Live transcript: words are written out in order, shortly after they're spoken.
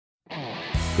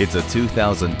It's a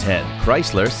 2010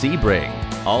 Chrysler Sebring.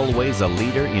 Always a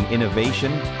leader in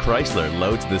innovation, Chrysler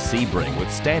loads the Sebring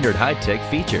with standard high-tech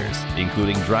features,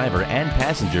 including driver and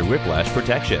passenger whiplash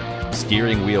protection,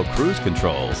 steering wheel cruise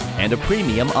controls, and a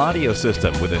premium audio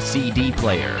system with a CD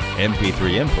player,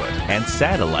 MP3 input, and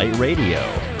satellite radio.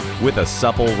 With a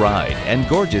supple ride and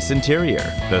gorgeous interior,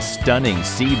 the stunning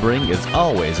Sebring is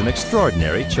always an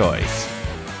extraordinary choice.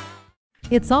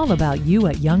 It's all about you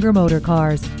at Younger Motor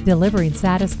Cars, delivering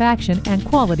satisfaction and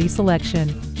quality selection.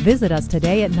 Visit us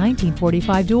today at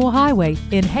 1945 Dual Highway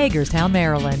in Hagerstown,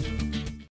 Maryland.